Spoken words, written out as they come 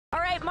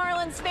right,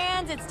 Marlins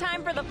fans, it's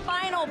time for the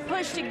final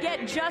push to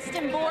get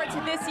Justin Bour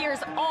to this year's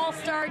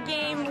All-Star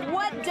game.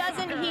 What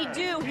doesn't he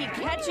do? He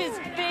catches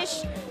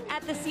fish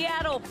at the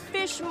Seattle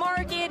Fish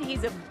Market.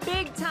 He's a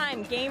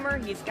big-time gamer.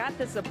 He's got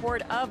the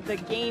support of the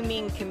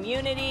gaming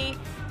community.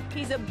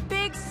 He's a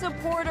big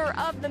supporter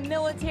of the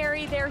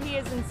military. There he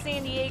is in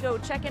San Diego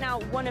checking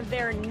out one of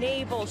their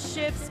naval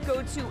ships.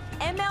 Go to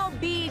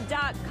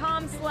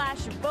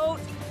MLB.com/vote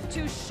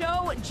to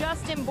show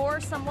Justin Bour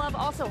some love.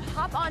 Also,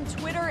 hop on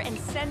Twitter and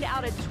send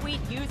out a tweet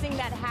using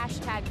that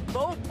hashtag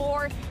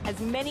 #VoteBour as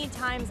many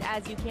times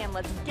as you can.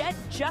 Let's get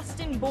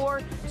Justin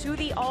Bour to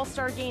the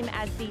All-Star game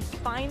as the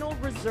final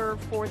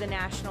reserve for the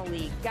National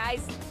League.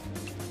 Guys.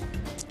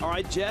 All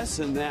right, Jess,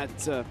 and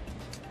that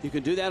you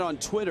can do that on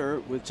Twitter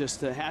with just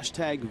the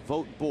hashtag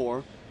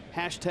 #VoteBour.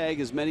 Hashtag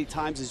as many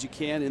times as you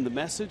can in the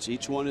message.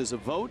 Each one is a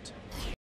vote.